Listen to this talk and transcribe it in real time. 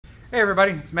Hey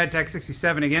everybody, it's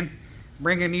MedTech67 again,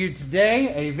 bringing you today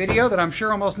a video that I'm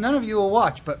sure almost none of you will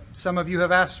watch, but some of you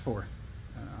have asked for.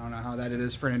 I don't know how that it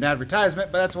is for an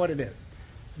advertisement, but that's what it is.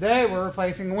 Today we're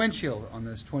replacing a windshield on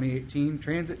this 2018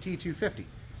 Transit T250.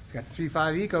 It's got the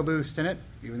 3.5 EcoBoost in it,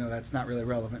 even though that's not really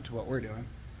relevant to what we're doing.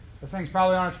 This thing's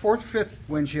probably on its 4th or 5th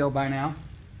windshield by now,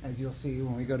 as you'll see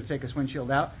when we go to take this windshield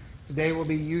out. Today we'll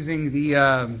be using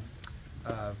the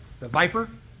Viper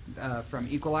from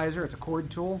Equalizer. It's a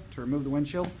cord tool to remove the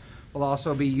windshield. We'll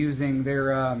also be using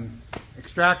their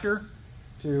extractor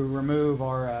to remove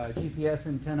our GPS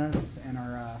antennas and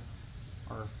our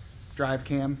drive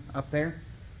cam up there.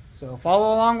 So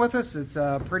follow along with us. It's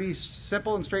a pretty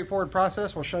simple and straightforward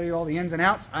process. We'll show you all the ins and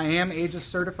outs. I am AGIS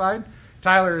certified.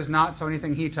 Tyler is not, so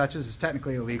anything he touches is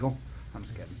technically illegal. I'm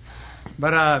just kidding.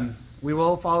 But we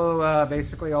will follow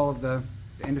basically all of the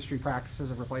industry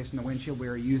practices of replacing the windshield. We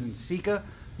are using Sika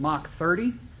Mach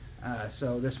 30,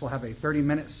 so this will have a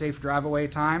 30-minute safe drive away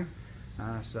time.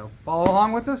 So follow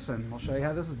along with us and we'll show you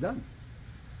how this is done.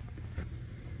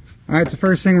 All right, so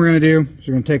first thing we're going to do is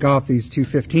we're going to take off these two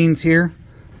 15s here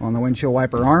on the windshield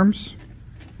wiper arms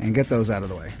and get those out of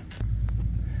the way.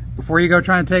 Before you go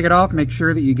try and take it off, make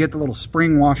sure that you get the little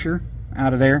spring washer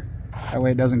out of there. That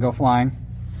way it doesn't go flying.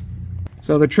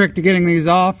 So the trick to getting these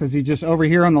off is you just over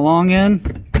here on the long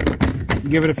end,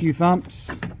 give it a few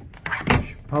thumps,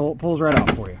 pulls right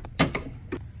out for you.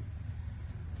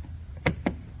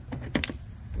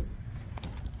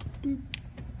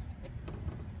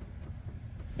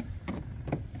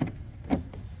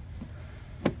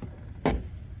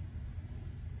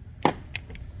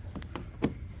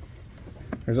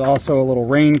 There's also a little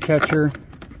rain catcher,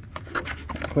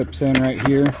 clips in right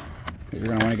here that you're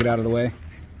going to want to get out of the way.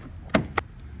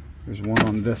 There's one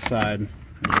on this side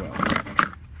as well.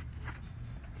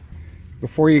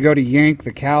 Before you go to yank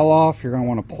the cowl off, you're going to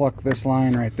want to pluck this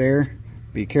line right there.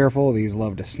 Be careful, these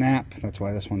love to snap. That's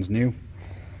why this one's new.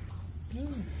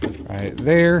 Right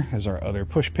there is our other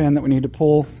push pin that we need to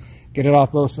pull. Get it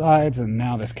off both sides, and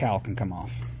now this cowl can come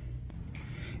off.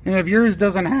 And if yours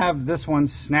doesn't have this one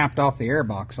snapped off the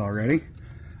airbox already,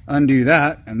 undo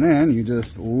that, and then you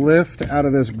just lift out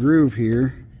of this groove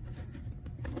here.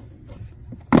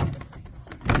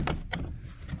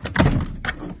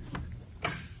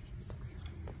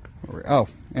 Oh,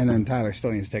 and then Tyler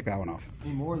still needs to take that one off.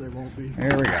 Any more, there won't be.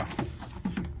 There we go.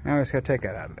 Now we just gotta take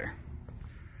that out of there.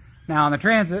 Now on the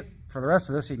Transit, for the rest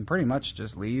of this, you can pretty much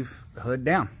just leave the hood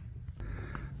down.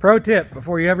 Pro tip,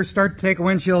 before you ever start to take a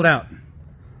windshield out,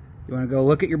 you wanna go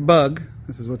look at your bug.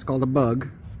 This is what's called a bug.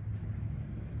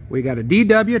 We got a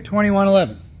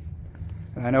DW2111.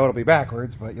 And I know it'll be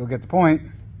backwards, but you'll get the point.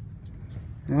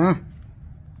 Yeah.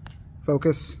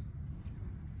 Focus.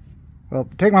 Well,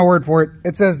 take my word for it.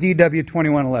 It says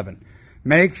DW2111.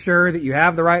 Make sure that you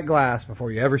have the right glass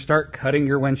before you ever start cutting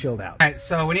your windshield out. All right,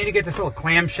 so we need to get this little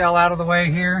clamshell out of the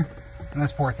way here. And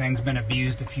this poor thing's been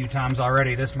abused a few times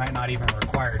already. This might not even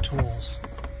require tools.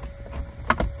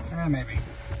 Maybe.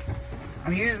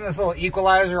 I'm using this little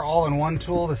Equalizer all-in-one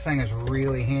tool. This thing is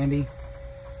really handy.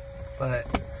 But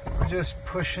we're just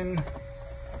pushing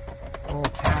little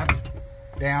tabs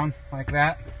down like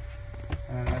that.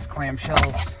 And then this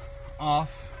clamshell's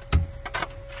off.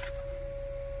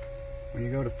 When you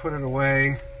go to put it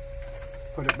away,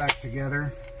 put it back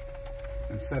together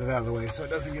and set it out of the way so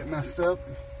it doesn't get messed up.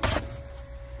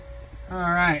 All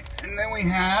right, and then we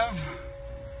have,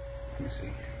 let me see,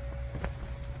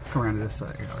 come around to this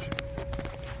side here, I'll show you.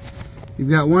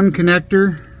 You've got one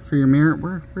connector for your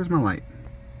mirror. Where's my light?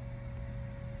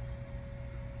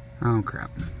 Oh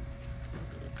crap.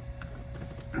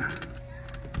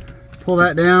 Pull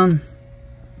that down.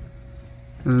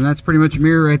 And that's pretty much a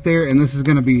mirror right there, and this is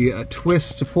going to be a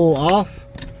twist to pull off.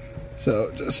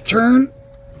 So just turn.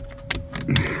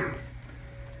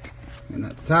 And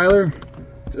that Tyler,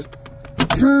 just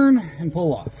turn and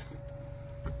pull off.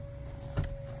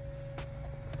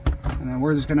 And then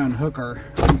we're just going to unhook our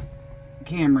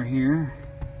camera here.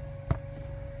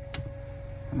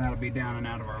 And that'll be down and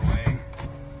out of our way.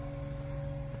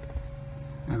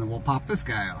 And then we'll pop this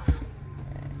guy off.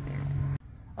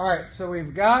 Alright, so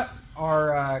we've got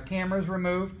our cameras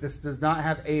removed. This does not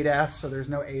have ADAS, so there's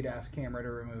no ADAS camera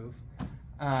to remove.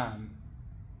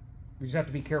 We just have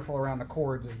to be careful around the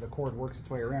cords as the cord works its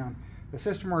way around. The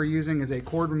system we're using is a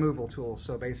cord removal tool.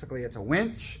 So basically it's a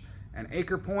winch, an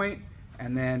anchor point,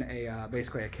 and then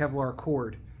basically a Kevlar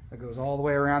cord that goes all the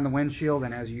way around the windshield,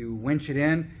 and as you winch it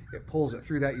in, it pulls it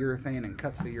through that urethane and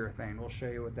cuts the urethane. We'll show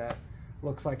you what that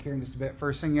looks like here in just a bit.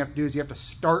 First thing you have to do is you have to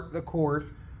start the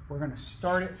cord. We're going to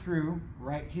start it through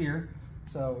right here.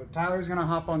 So Tyler's going to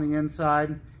hop on the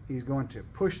inside. He's going to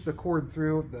push the cord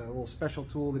through the little special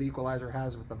tool that Equalizer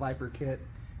has with the Viper kit,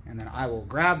 and then I will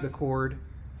grab the cord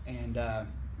and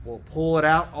we'll pull it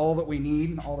out, all that we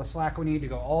need, all the slack we need to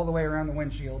go all the way around the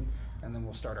windshield, and then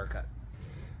we'll start our cut.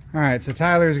 All right, so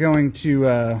Tyler's going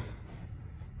to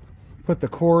put the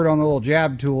cord on the little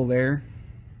jab tool there.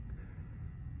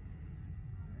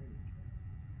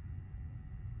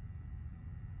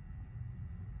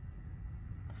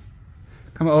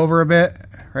 Come over a bit,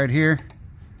 right here.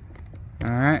 All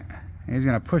right, he's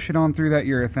gonna push it on through that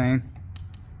urethane.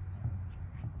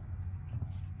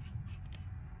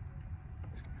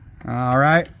 All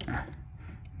right,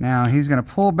 now he's gonna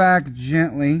pull back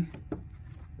gently.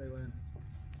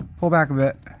 Pull back a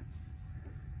bit.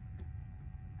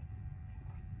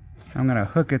 I'm gonna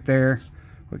hook it there.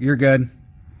 You're good.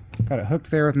 Got it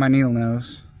hooked there with my needle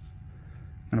nose.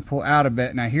 I'm gonna pull out a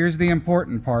bit. Now here's the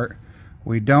important part.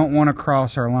 We don't want to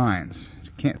cross our lines.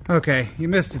 Okay, you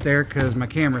missed it there because my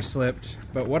camera slipped.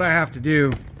 But what I have to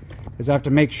do is I have to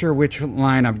make sure which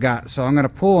line I've got. So I'm going to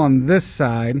pull on this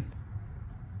side,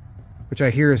 which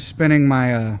I hear is spinning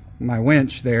my my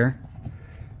winch there.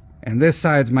 And this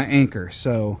side's my anchor.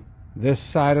 So this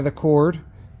side of the cord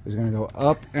is going to go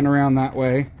up and around that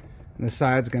way. And this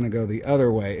side's going to go the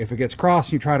other way. If it gets crossed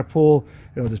and you try to pull,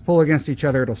 it'll just pull against each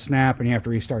other. It'll snap and you have to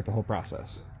restart the whole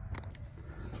process.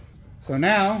 So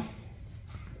now,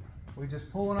 we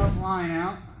just pull enough line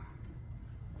out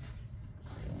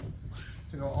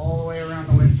to go all the way around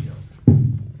the windshield.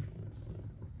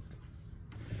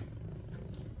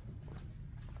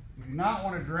 You do not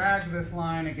want to drag this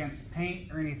line against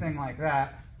paint or anything like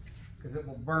that, because it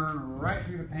will burn right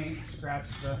through the paint, scratch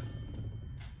the,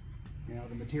 you know,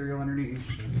 the material underneath,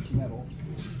 the metal.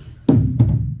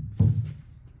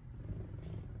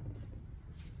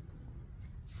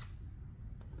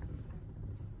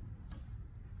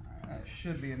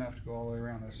 Should be enough to go all the way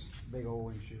around this big old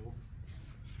windshield.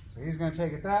 So he's going to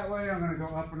take it that way. I'm going to go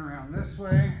up and around this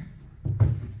way.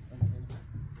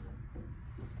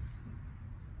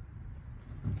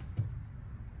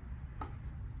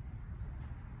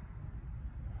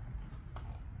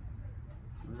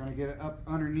 We're going to get it up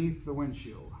underneath the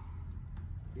windshield.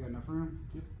 You got enough room?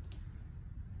 Yep.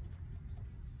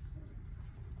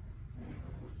 I'm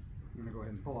going to go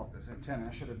ahead and pull off this antenna.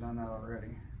 I should have done that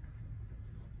already.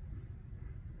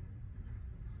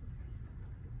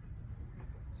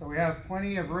 So we have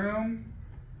plenty of room.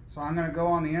 So I'm going to go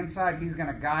on the inside. He's going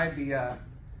to guide the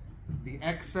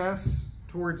excess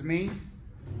towards me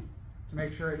to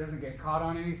make sure it doesn't get caught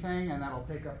on anything, and that'll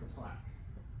take up the slack.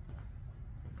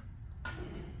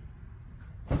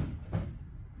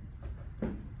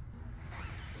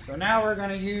 So now we're going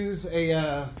to use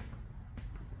a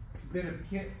bit of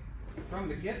kit from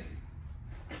the kit.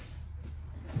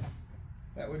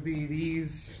 That would be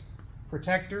these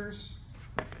protectors.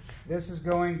 This is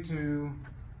going to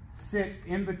sit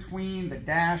in between the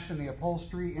dash and the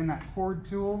upholstery in that cord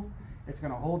tool. It's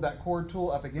going to hold that cord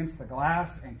tool up against the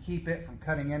glass and keep it from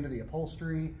cutting into the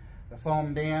upholstery, the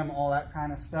foam dam, all that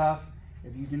kind of stuff.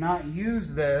 If you do not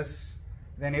use this,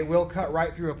 then it will cut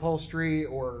right through upholstery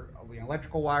or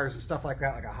electrical wires and stuff like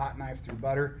that, like a hot knife through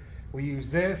butter. We use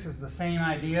this as the same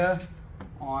idea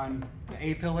on the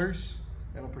A-pillars.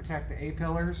 It'll protect the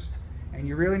A-pillars. And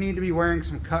you really need to be wearing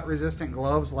some cut-resistant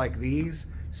gloves like these,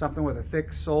 something with a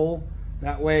thick sole.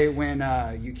 That way when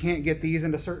you can't get these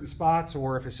into certain spots,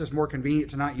 or if it's just more convenient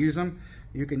to not use them,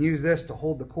 you can use this to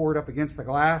hold the cord up against the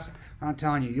glass. I'm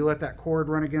telling you, you let that cord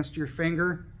run against your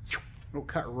finger, it'll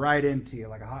cut right into you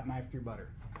like a hot knife through butter.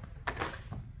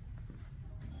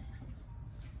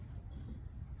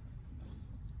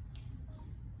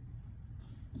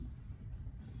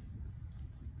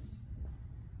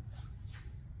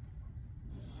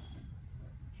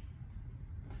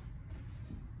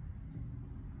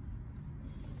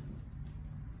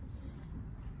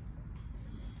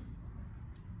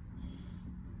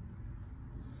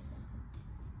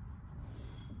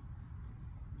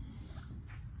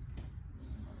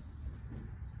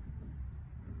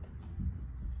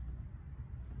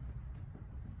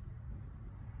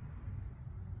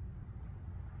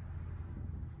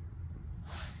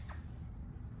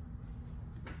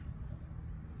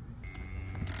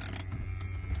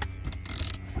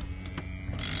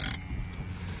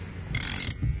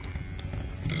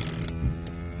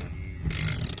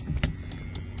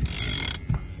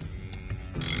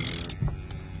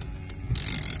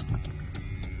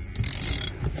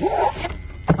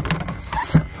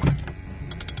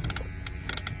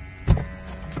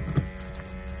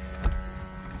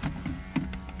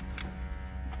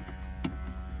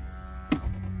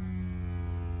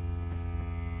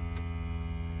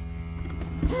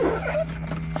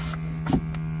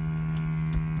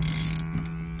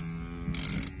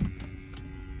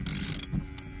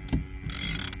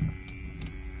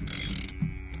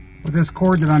 With this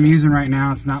cord that I'm using right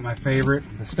now, it's not my favorite.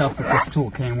 The stuff that this tool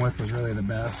came with was really the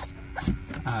best.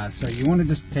 So you want to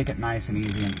just take it nice and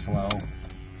easy and slow.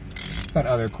 That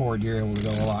other cord, you're able to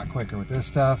go a lot quicker. With this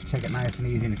stuff, take it nice and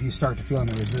easy, and if you start to feel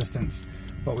any resistance,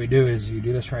 what we do is you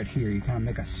do this right here. You kind of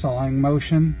make a sawing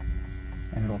motion,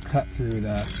 and it'll cut through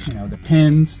the, you know, the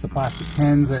pins, the plastic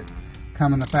pins that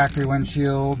come in the factory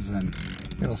windshields, and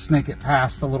it'll snake it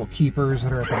past the little keepers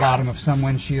that are at the bottom of some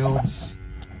windshields.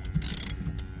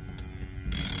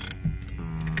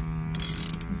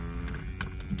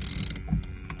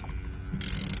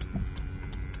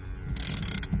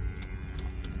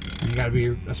 You got to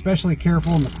be especially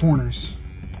careful in the corners.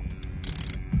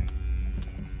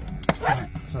 Right,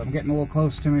 so I'm getting a little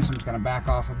close to me, so I'm just going to back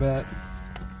off a bit.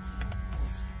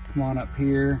 Come on up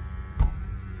here. I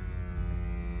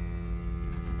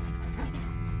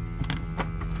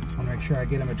want to make sure I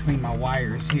get in between my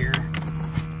wires here.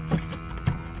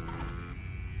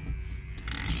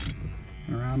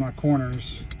 And around my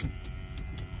corners.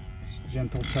 Just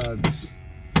gentle tugs.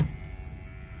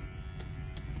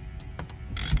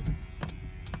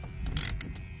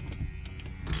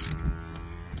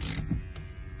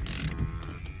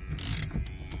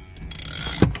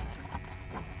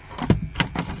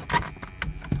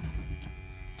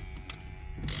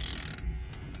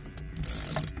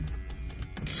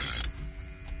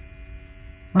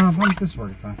 I think this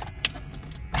worked fine.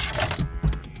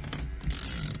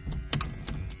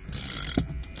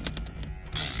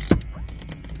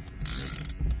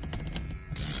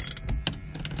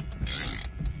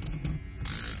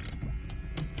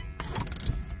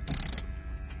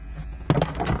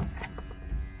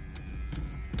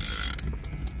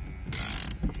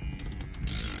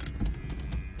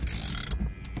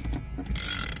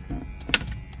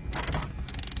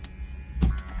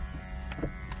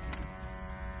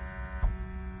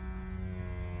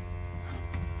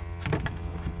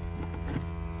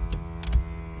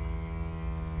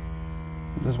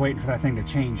 Just waiting for that thing to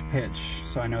change pitch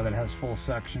so I know that it has full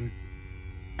suction.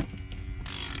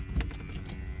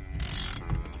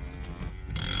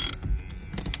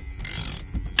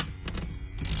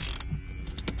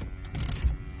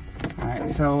 Alright,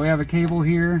 so we have a cable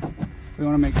here. We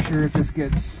want to make sure that this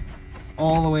gets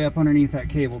all the way up underneath that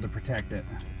cable to protect it.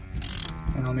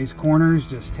 And on these corners,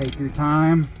 just take your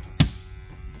time.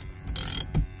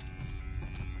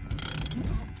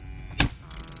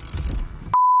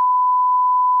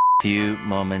 Few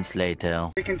moments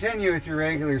later. We continue with your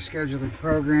regular scheduling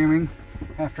programming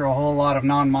after a whole lot of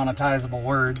non-monetizable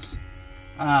words.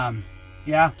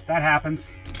 Yeah, that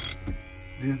happens.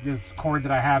 This cord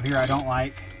that I have here I don't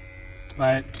like,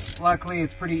 but luckily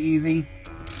it's pretty easy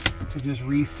to just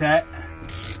reset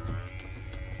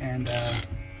and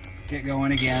get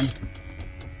going again.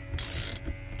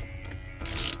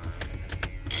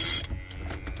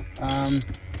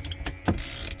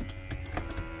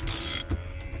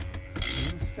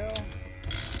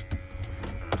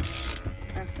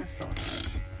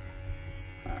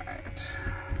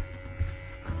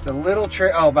 It's a little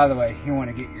trick. Oh, by the way, you want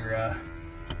to get your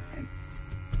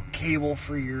cable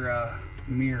for your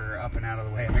mirror up and out of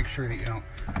the way. Make sure that you don't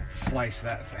slice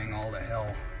that thing all to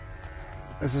hell.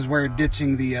 This is where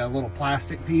ditching the little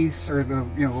plastic piece or the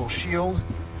little shield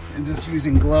and just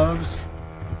using gloves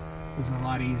is a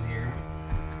lot easier.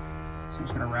 So I'm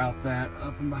just going to route that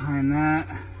up and behind that.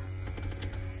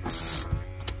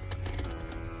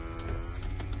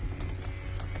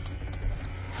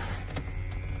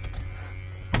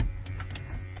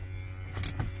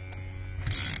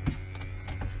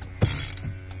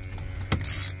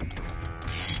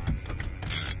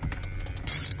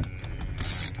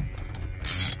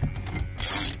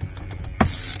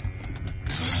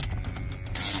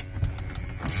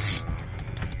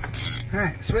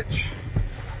 Alright, switch.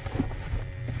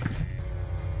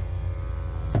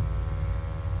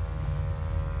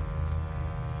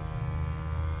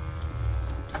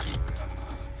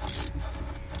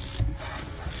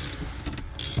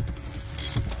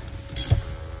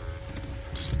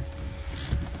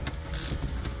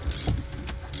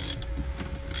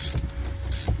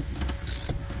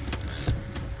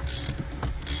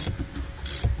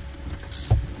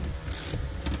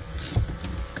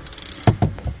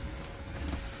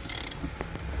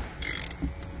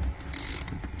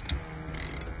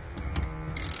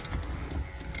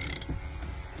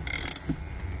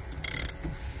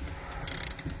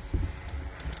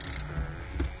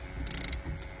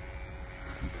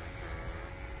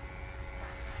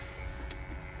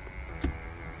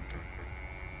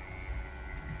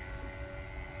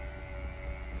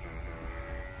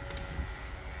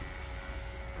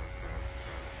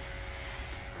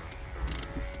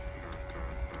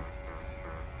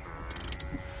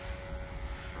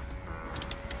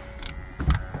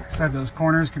 said, those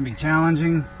corners can be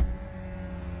challenging.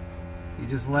 You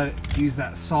just let it use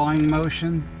that sawing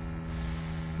motion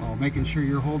while making sure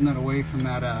you're holding it away from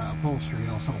that upholstery,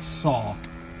 else it'll saw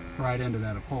right into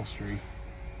that upholstery.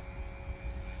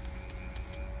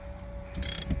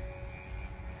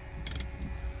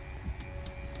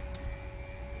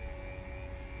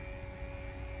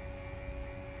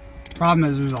 Problem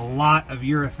is there's a lot of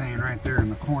urethane right there in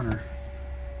the corner.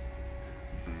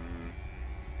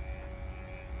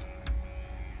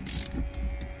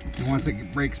 And once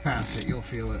it breaks past it, you'll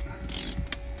feel it.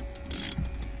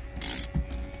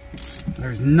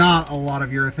 There's not a lot of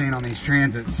urethane on these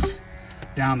transits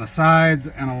down the sides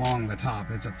and along the top.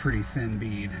 It's a pretty thin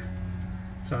bead.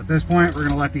 So at this point, we're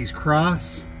going to let these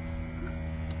cross.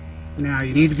 Now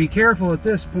you need to be careful at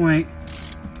this point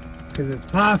because it's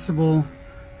possible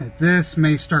that this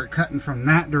may start cutting from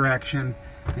that direction,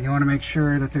 and you want to make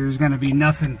sure that there's going to be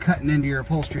nothing cutting into your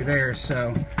upholstery there.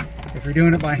 So if you're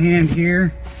doing it by hand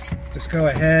here, just go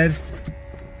ahead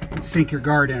and sink your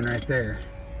guard in right there.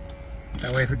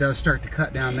 That way if it does start to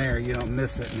cut down there, you don't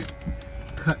miss it and it's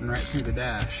cutting right through the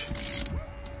dash.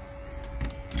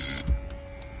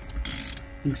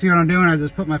 You can see what I'm doing. I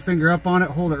just put my finger up on it,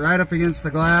 hold it right up against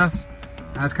the glass.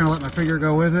 I just kind of let my finger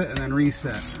go with it and then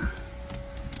reset.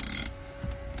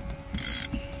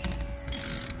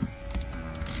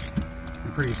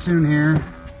 Pretty soon here,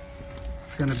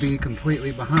 it's going to be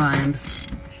completely behind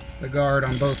the guard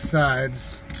on both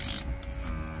sides,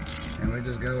 and we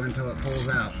just go until it pulls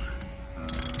out.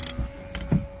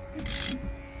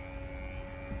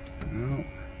 Oh.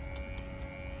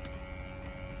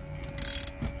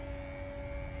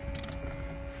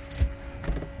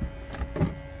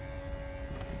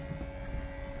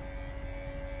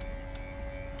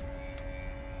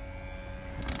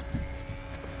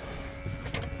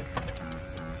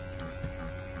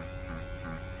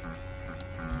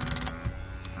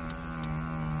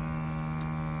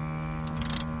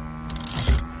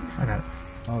 I got it.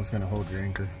 I was going to hold your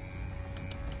anchor.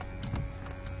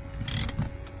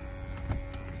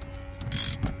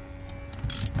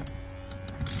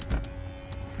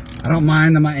 I don't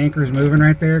mind that my anchor is moving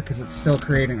right there because it's still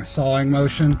creating a sawing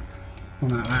motion on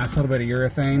that last little bit of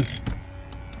urethane.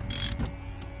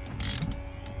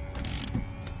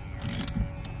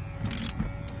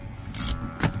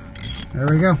 There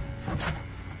we go.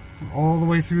 All the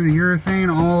way through the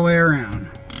urethane, all the way around.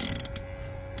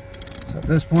 So at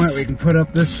this point we can put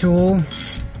up this tool,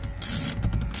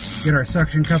 get our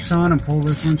suction cups on, and pull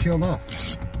this windshield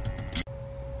off.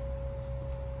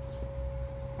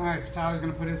 Alright, so Tyler's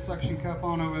going to put his suction cup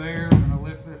on over there. We're going to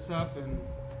lift this up and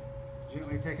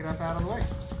gently take it up out of the way.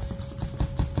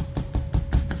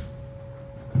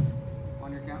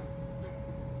 On your count.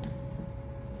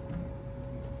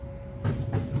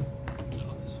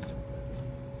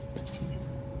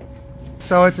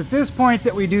 So it's at this point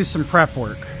that we do some prep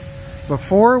work.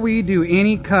 Before we do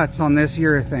any cuts on this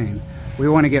urethane, we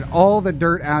want to get all the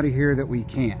dirt out of here that we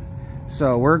can.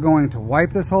 So we're going to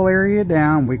wipe this whole area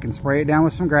down. We can spray it down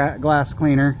with some glass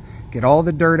cleaner, get all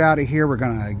the dirt out of here. We're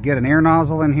going to get an air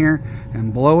nozzle in here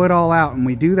and blow it all out. And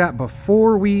we do that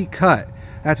before we cut.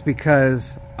 That's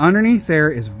because underneath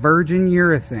there is virgin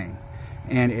urethane,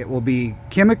 and it will be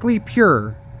chemically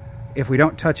pure if we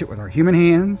don't touch it with our human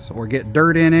hands or get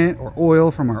dirt in it or oil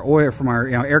from our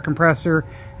air compressor,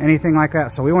 anything like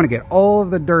that. So we want to get all of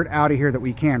the dirt out of here that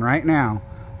we can right now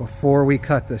before we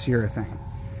cut this urethane.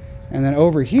 And then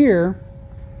over here,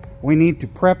 we need to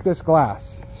prep this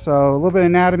glass. So a little bit of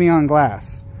anatomy on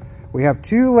glass. We have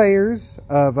 2 layers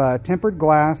of tempered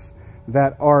glass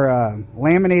that are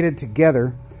laminated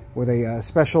together with a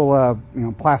special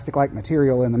plastic-like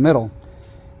material in the middle.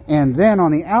 And then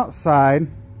on the outside,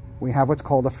 we have what's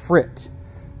called a frit.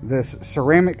 This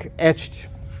ceramic etched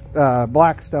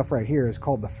black stuff right here is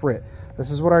called the frit. This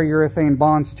is what our urethane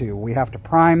bonds to. We have to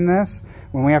prime this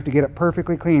when we have to get it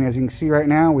perfectly clean. As you can see right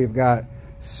now, we've got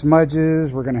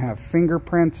smudges. We're going to have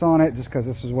fingerprints on it just because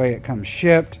this is the way it comes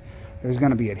shipped. There's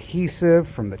going to be adhesive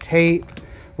from the tape.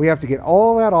 We have to get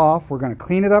all that off. We're going to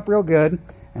clean it up real good,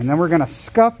 and then we're going to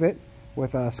scuff it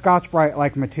with a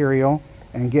Scotch-Brite-like material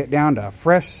and get down to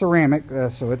fresh ceramic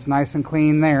so it's nice and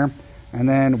clean there. And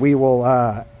then we will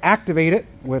activate it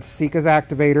with Sika's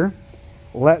activator,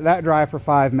 let that dry for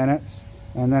 5 minutes,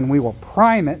 and then we will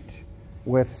prime it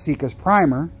with Sika's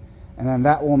primer, and then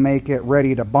that will make it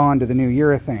ready to bond to the new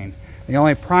urethane. The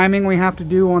only priming we have to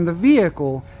do on the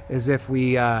vehicle is if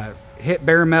we hit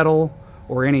bare metal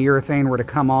or any urethane were to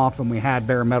come off and we had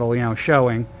bare metal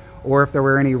showing, or if there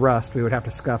were any rust, we would have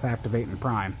to scuff, activate, and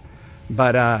prime.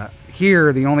 But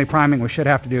here, the only priming we should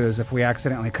have to do is if we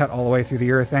accidentally cut all the way through the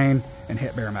urethane and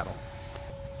hit bare metal.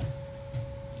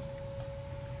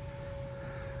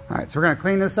 All right, so we're gonna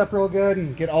clean this up real good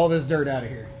and get all this dirt out of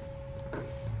here.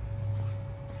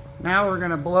 Now we're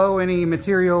gonna blow any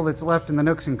material that's left in the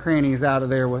nooks and crannies out of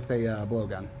there with a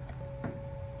blowgun.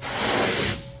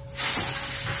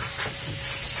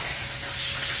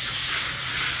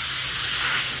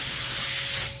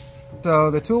 So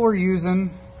the tool we're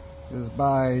using is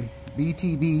by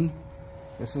BTB.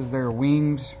 This is their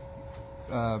winged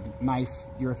knife,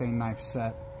 urethane knife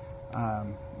set.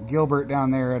 Gilbert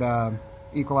down there at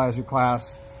Equalizer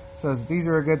class says these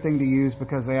are a good thing to use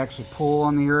because they actually pull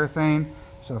on the urethane.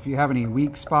 So if you have any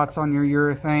weak spots on your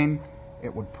urethane,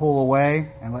 it would pull away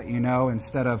and let you know.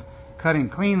 Instead of cutting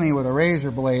cleanly with a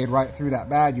razor blade right through that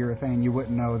bad urethane, you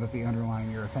wouldn't know that the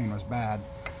underlying urethane was bad.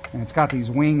 And it's got these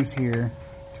wings here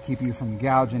to keep you from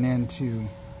gouging into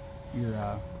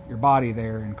your body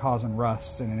there and causing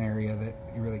rusts in an area that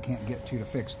you really can't get to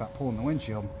fix without pulling the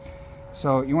windshield.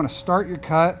 So you want to start your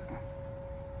cut,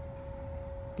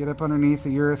 get up underneath the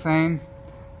urethane,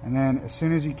 and then as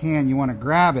soon as you can, you want to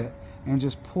grab it and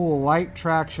just pull light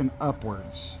traction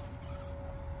upwards.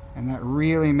 And that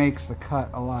really makes the cut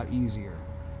a lot easier.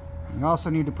 You also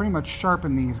need to pretty much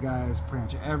sharpen these guys pretty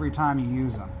much every time you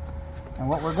use them. And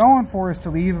what we're going for is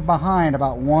to leave behind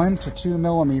about 1 to 2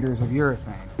 millimeters of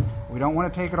urethane. We don't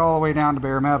want to take it all the way down to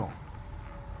bare metal.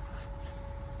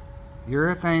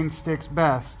 Urethane sticks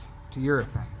best to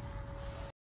urethane.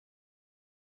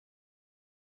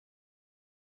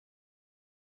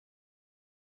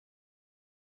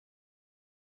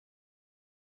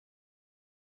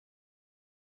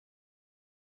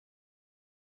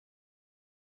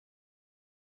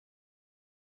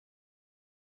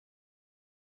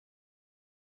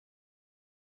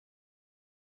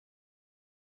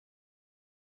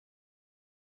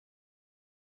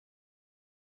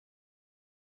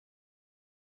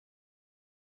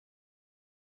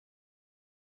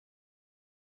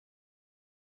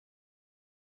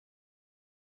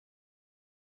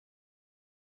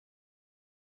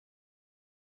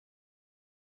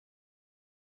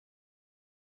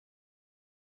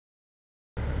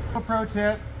 A pro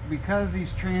tip, because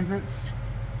these transits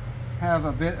have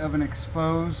a bit of an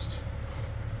exposed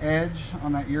edge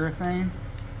on that urethane,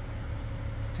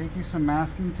 take you some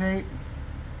masking tape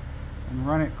and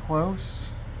run it close.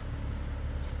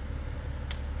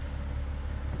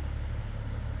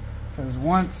 Because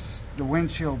once the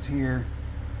windshield's here,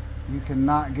 you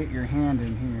cannot get your hand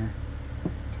in here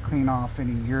to clean off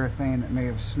any urethane that may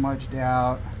have smudged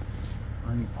out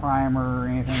or any primer or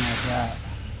anything like that.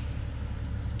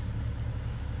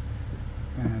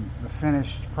 And the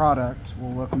finished product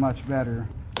will look much better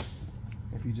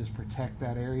if you just protect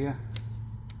that area.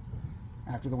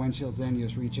 After the windshield's in, you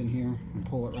just reach in here and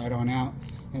pull it right on out.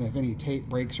 And if any tape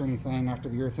breaks or anything after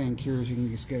the urethane cures, you can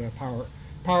just get a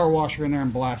power washer in there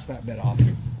and blast that bit off.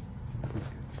 That's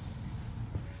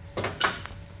good.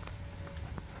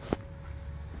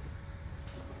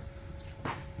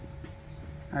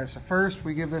 Alright, so first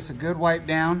we give this a good wipe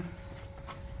down,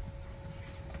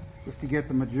 just to get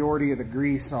the majority of the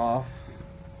grease off.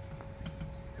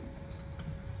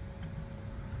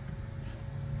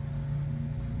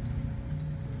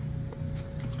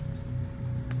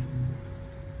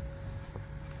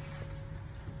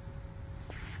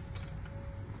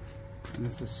 And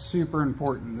this is super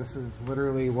important. This is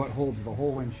literally what holds the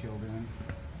whole windshield in.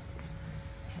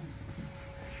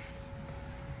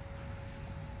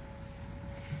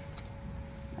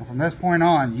 And from this point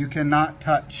on, you cannot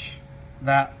touch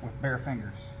that with bare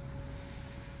fingers.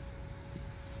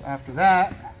 So after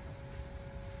that,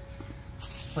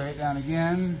 spray it down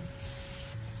again.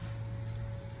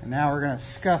 And now we're going to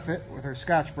scuff it with our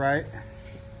Scotch-Brite.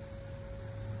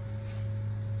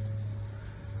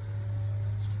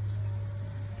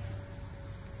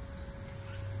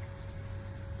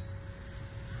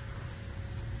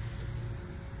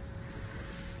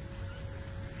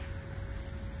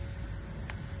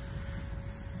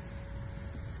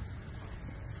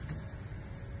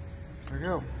 There we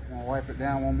go. We'll wipe it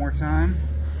down one more time.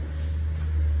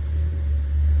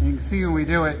 And you can see when we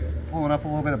do it, pulling up a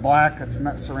little bit of black, that's from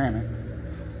that ceramic.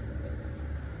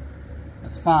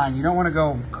 That's fine. You don't want to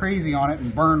go crazy on it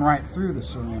and burn right through the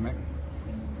ceramic.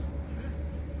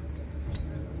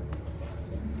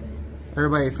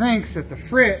 Everybody thinks that the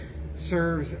frit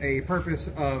serves a purpose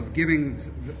of giving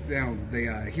the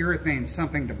urethane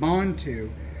something to bond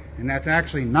to, and that's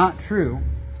actually not true.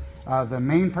 The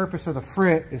main purpose of the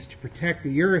frit is to protect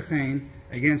the urethane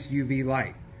against UV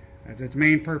light. That's its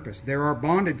main purpose. There are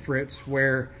bonded frits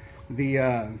where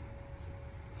the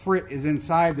frit is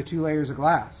inside the 2 layers of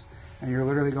glass and you're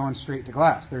literally going straight to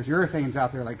glass. There's urethanes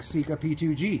out there like Sika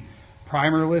P2G,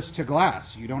 primerless to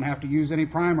glass. You don't have to use any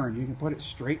primer and you can put it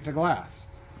straight to glass.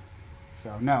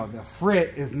 So no, the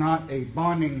frit is not a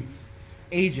bonding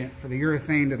agent for the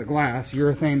urethane to the glass.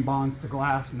 Urethane bonds to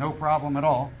glass, no problem at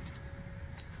all.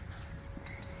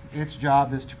 Its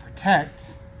job is to protect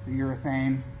the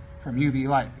urethane from UV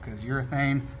light, because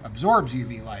urethane absorbs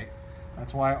UV light.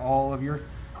 That's why all of your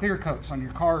clear coats on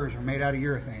your cars are made out of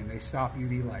urethane. They stop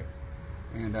UV light.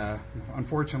 And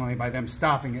unfortunately, by them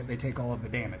stopping it, they take all of the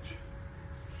damage.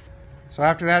 So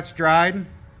after that's dried,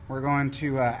 we're going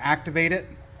to activate it.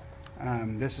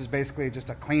 This is basically just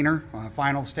a cleaner,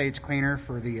 final stage cleaner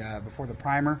for the before the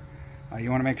primer. You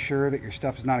want to make sure that your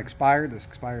stuff is not expired. This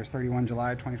expires 31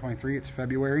 July 2023. It's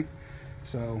February.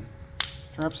 So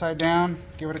turn upside down,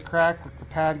 give it a crack, let the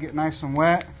pad get nice and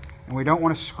wet. And we don't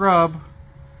want to scrub.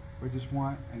 We just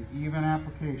want an even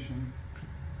application.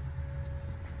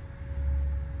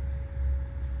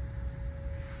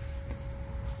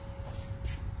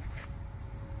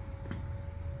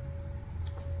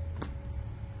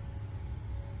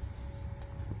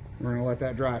 We're going to let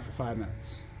that dry for 5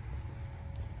 minutes.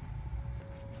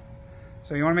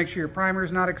 So you want to make sure your primer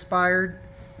is not expired.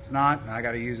 It's not. I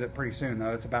got to use it pretty soon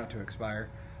though. It's about to expire.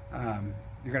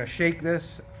 You're going to shake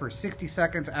this for 60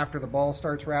 seconds after the ball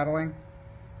starts rattling.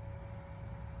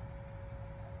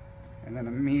 And then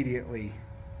immediately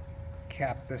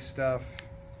cap this stuff.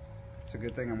 It's a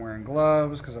good thing I'm wearing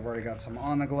gloves because I've already got some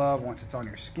on the glove. Once it's on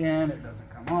your skin, it doesn't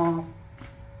come off.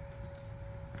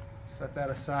 Set that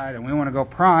aside, and we want to go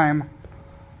prime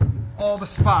all the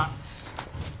spots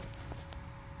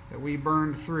that we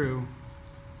burned through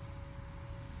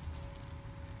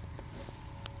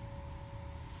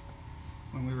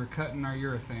when we were cutting our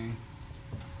urethane.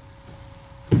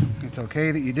 It's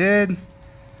okay that you did.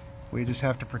 We just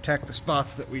have to protect the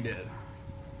spots that we did.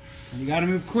 And you got to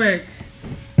move quick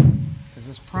because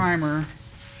this primer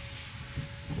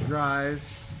dries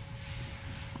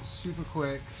super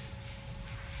quick.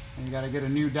 And you got to get a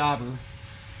new dauber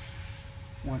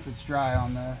once it's dry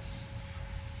on this.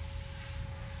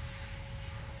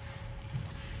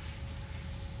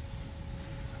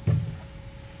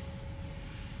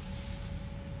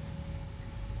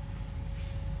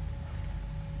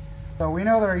 So we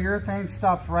know that our urethane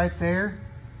stopped right there,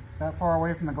 that far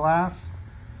away from the glass.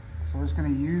 So we're just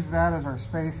going to use that as our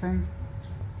spacing.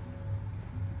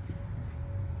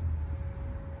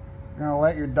 You're going to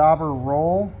let your dauber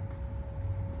roll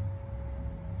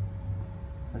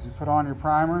as you put on your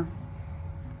primer.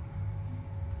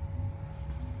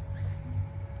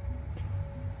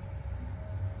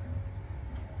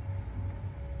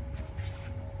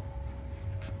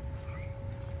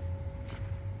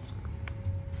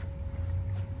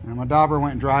 And my dauber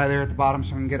went dry there at the bottom,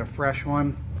 so we can get a fresh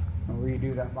one. I'll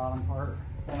redo that bottom part.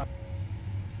 So I'm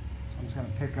just going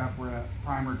to pick up where that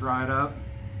primer dried up.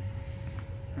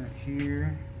 Right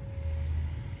here.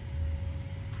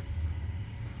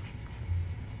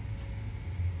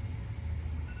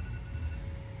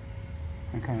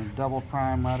 And kind of double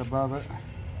prime right above it.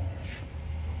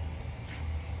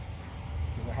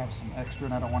 Because I have some extra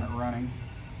and I don't want it running.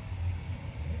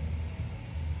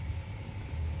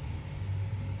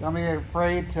 Don't be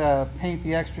afraid to paint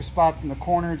the extra spots in the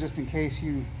corner just in case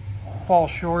you fall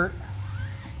short.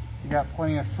 You got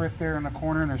plenty of frit there in the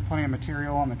corner, and there's plenty of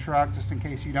material on the truck just in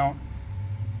case you don't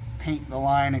paint the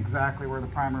line exactly where the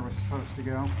primer was supposed to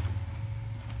go,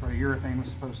 where the urethane was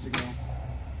supposed to go.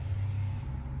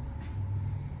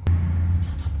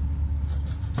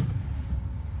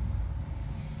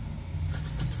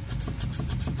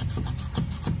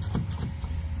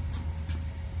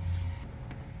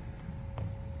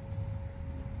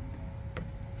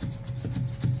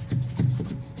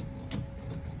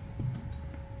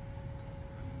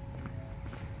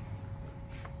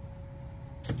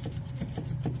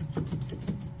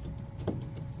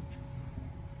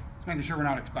 Making sure we're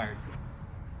not expired.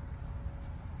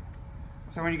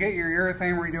 So when you get your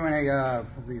urethane, we're doing a,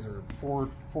 these are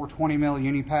 420 mil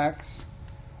uni packs,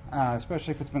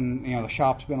 especially if it's been, the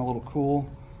shop's been a little cool.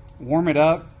 Warm it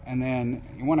up, and then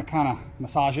you want to kind of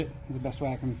massage it. Is the best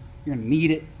way I can. You're gonna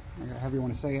knead it, however you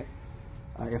want to say it.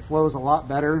 It flows a lot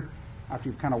better after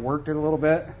you've kind of worked it a little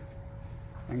bit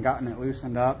and gotten it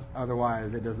loosened up.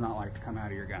 Otherwise, it does not like to come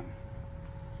out of your gun.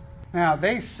 Now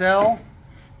they sell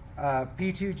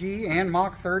P2G and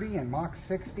Mach 30 and Mach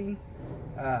 60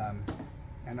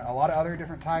 and a lot of other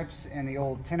different types in the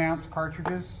old 10-ounce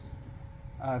cartridges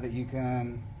that you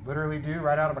can literally do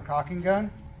right out of a caulking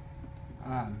gun.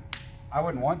 I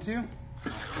wouldn't want to.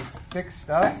 It's thick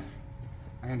stuff,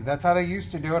 and that's how they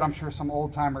used to do it. I'm sure some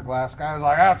old-timer glass guy was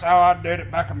like, that's how I did it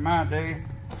back in my day.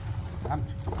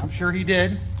 I'm sure he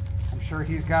did. I'm sure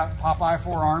he's got Popeye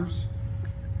forearms,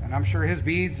 and I'm sure his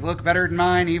beads look better than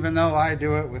mine, even though I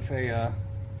do it with a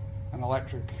an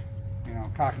electric, you know,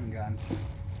 cocking gun.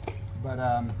 But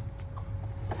I'm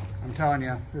telling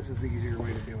you, this is the easier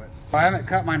way to do it. I haven't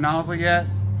cut my nozzle yet.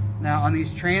 Now on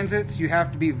these transits, you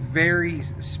have to be very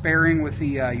sparing with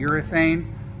the urethane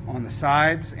on the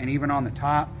sides and even on the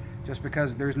top, just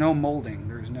because there's no molding,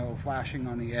 there's no flashing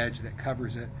on the edge that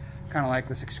covers it, kind of like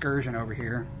this Excursion over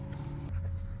here.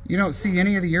 You don't see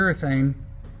any of the urethane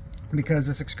because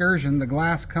this Excursion, the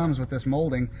glass comes with this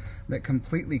molding that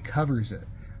completely covers it,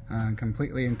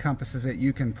 completely encompasses it.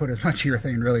 You can put as much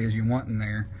urethane really as you want in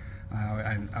there.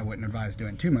 I wouldn't advise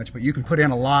doing too much, but you can put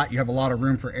in a lot. You have a lot of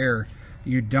room for error.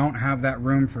 You don't have that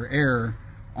room for error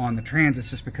on the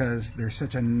transits just because there's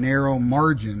such a narrow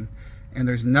margin and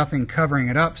there's nothing covering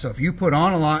it up. So if you put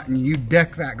on a lot and you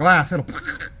deck that glass, it'll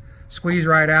squeeze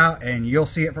right out and you'll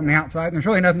see it from the outside. And there's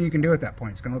really nothing you can do at that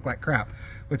point. It's going to look like crap,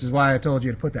 which is why I told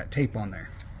you to put that tape on there.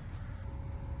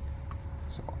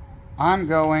 So I'm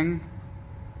going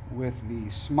with the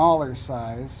smaller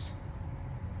size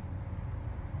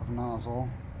of nozzle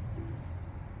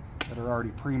that are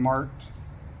already pre-marked.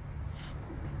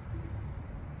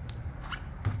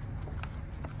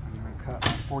 I'm going to cut a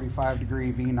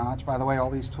 45-degree V-notch. By the way, all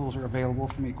these tools are available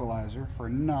from Equalizer for a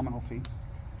nominal fee.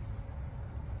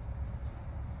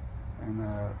 And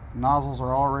the nozzles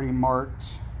are already marked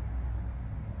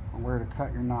on where to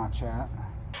cut your notch at.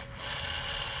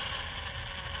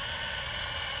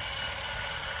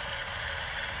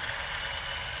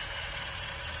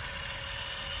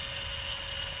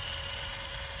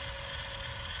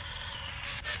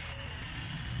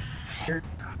 Here.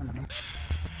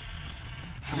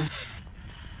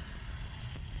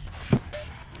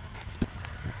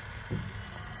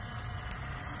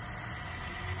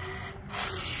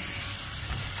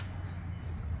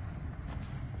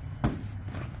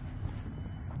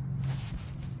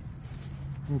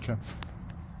 Okay.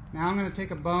 Now I'm going to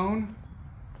take a bone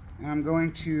and I'm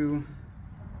going to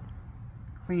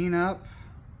clean up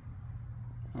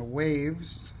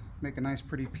waves, make a nice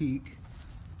pretty peak,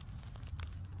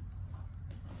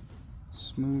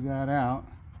 smooth that out.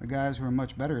 The guys who are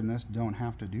much better than this don't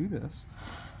have to do this.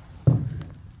 And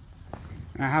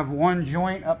I have one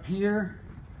joint up here.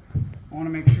 I want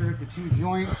to make sure that the two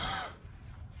joints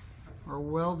are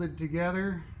welded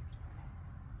together.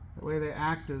 That way they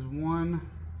act as one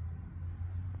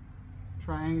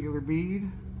triangular bead.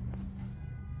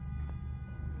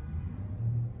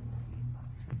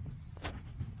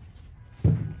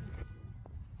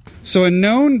 So a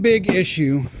known big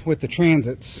issue with the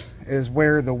transits is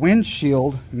where the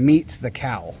windshield meets the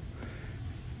cowl.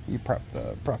 You prop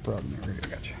the prop rod in there, I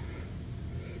got you.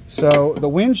 So the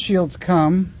windshields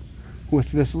come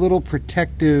with this little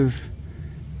protective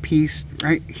piece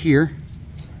right here,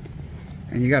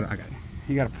 and you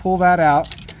gotta pull that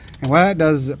out. And what that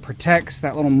does is it protects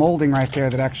that little molding right there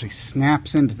that actually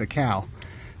snaps into the cowl.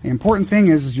 The important thing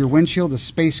is your windshield is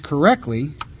spaced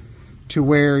correctly to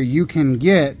where you can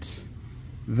get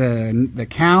the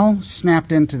cowl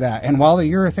snapped into that. And while the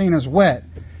urethane is wet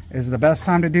is the best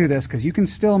time to do this, because you can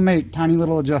still make tiny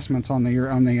little adjustments on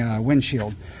the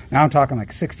windshield. Now I'm talking like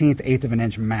 1/16, 1/8 of an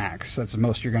inch max. That's the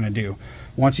most you're going to do.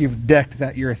 Once you've decked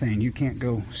that urethane, you can't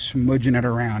go smudging it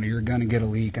around or you're going to get a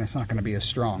leak and it's not going to be as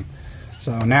strong.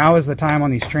 So now is the time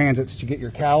on these transits to get your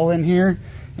cowl in here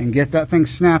and get that thing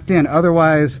snapped in.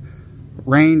 Otherwise,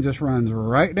 rain just runs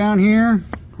right down here,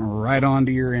 right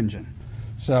onto your engine.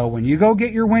 So when you go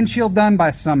get your windshield done by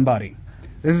somebody,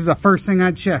 this is the first thing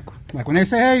I'd check. Like when they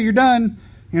say, hey, you're done,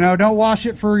 you know, don't wash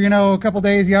it for, you know, a couple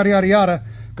days, yada, yada, yada.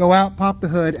 Go out, pop the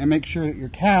hood, and make sure that your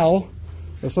cowl,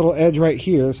 this little edge right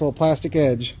here, this little plastic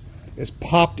edge, is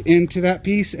popped into that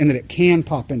piece and that it can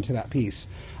pop into that piece.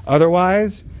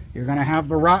 Otherwise, you're going to have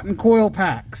the rotten coil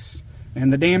packs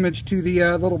and the damage to the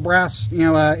little brass, you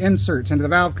know, inserts into the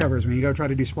valve covers when you go try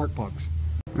to do spark plugs.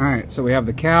 All right, so we have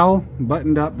the cowl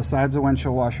buttoned up besides the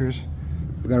windshield washers.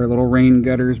 We've got our little rain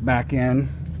gutters back in.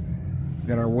 We've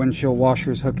got our windshield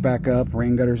washers hooked back up,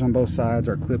 rain gutters on both sides,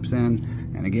 our clips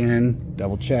in. And again,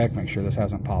 double check, make sure this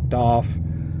hasn't popped off.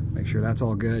 Make sure that's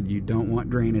all good. You don't want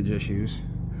drainage issues.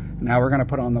 Now we're going to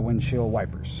put on the windshield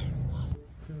wipers.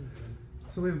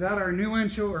 So we've got our new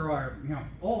windshield, or our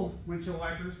old windshield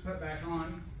wipers put back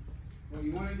on. What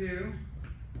you want to do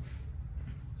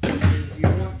is you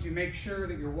want to make sure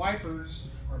that your wipers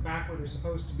are back where they're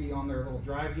supposed to be on their little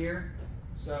drive gear.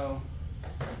 So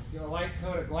get a light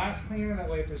coat of glass cleaner, that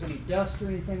way if there's any dust or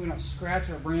anything, we don't scratch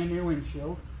our brand new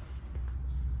windshield.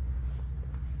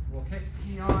 We'll kick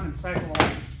the key on and cycle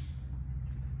on.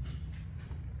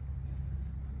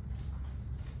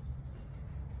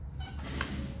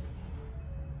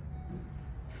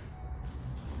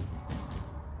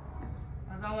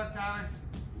 How's that look, Tyler?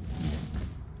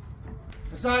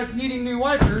 Besides needing new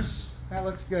wipers, that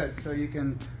looks good. So you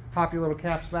can pop your little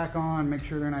caps back on, make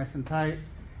sure they're nice and tight.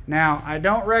 Now, I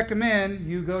don't recommend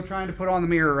you go trying to put on the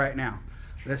mirror right now.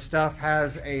 This stuff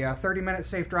has a 30-minute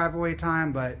safe drive away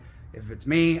time, but if it's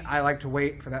me, I like to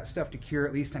wait for that stuff to cure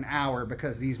at least an hour,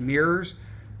 because these mirrors,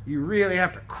 you really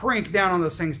have to crank down on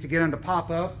those things to get them to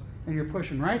pop up, and you're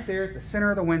pushing right there at the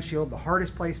center of the windshield, the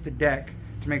hardest place to deck,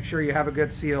 to make sure you have a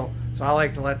good seal. So I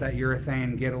like to let that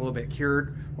urethane get a little bit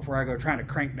cured before I go trying to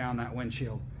crank down that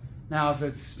windshield. Now, if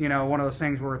it's, you know, one of those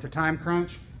things where it's a time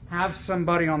crunch, have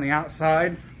somebody on the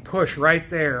outside push right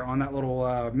there on that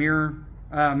little mirror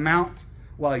mount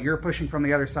while you're pushing from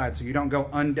the other side, so you don't go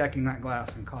undecking that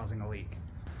glass and causing a leak.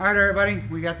 All right, everybody,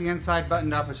 we got the inside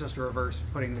buttoned up. It's just a reverse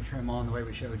of putting the trim on the way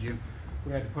we showed you.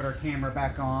 We had to put our camera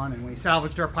back on, and we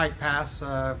salvaged our pipe pass, you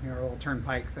know, our little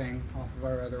turnpike thing off of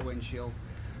our other windshield.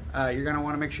 You're going to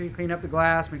want to make sure you clean up the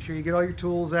glass, make sure you get all your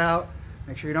tools out,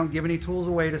 make sure you don't give any tools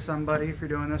away to somebody if you're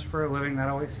doing this for a living. That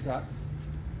always sucks.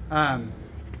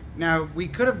 Now, we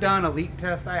could have done a leak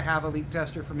test. I have a leak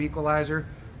tester from Equalizer.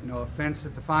 No offense to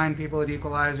the fine people at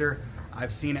Equalizer.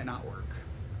 I've seen it not work.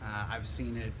 I've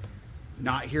seen it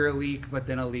not hear a leak, but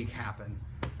then a leak happen.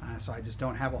 So I just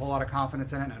don't have a whole lot of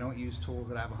confidence in it, and I don't use tools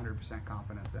that I have 100%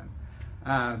 confidence in.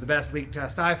 The best leak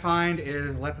test I find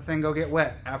is let the thing go get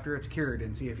wet after it's cured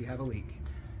and see if you have a leak.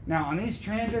 Now, on these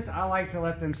Transits, I like to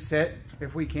let them sit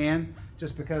if we can,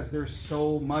 just because there's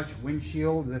so much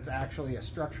windshield that's actually a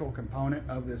structural component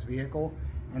of this vehicle,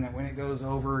 and that when it goes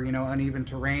over, you know, uneven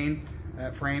terrain,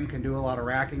 that frame can do a lot of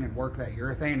racking and work that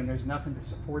urethane, and there's nothing to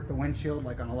support the windshield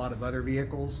like on a lot of other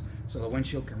vehicles, so the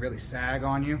windshield can really sag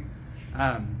on you.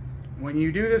 When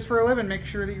you do this for a living, make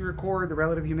sure that you record the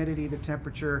relative humidity, the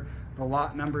temperature, the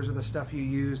lot numbers of the stuff you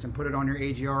used, and put it on your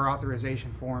AGR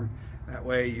authorization form. That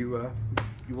way you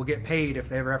will get paid if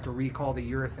they ever have to recall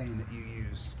the urethane that you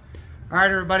used. All right,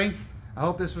 everybody. I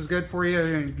hope this was good for you.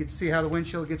 You get to see how the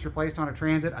windshield gets replaced on a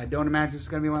Transit. I don't imagine this is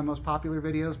going to be one of the most popular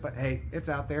videos, but hey, it's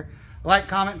out there. Like,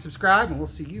 comment, and subscribe, and we'll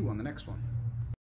see you on the next one.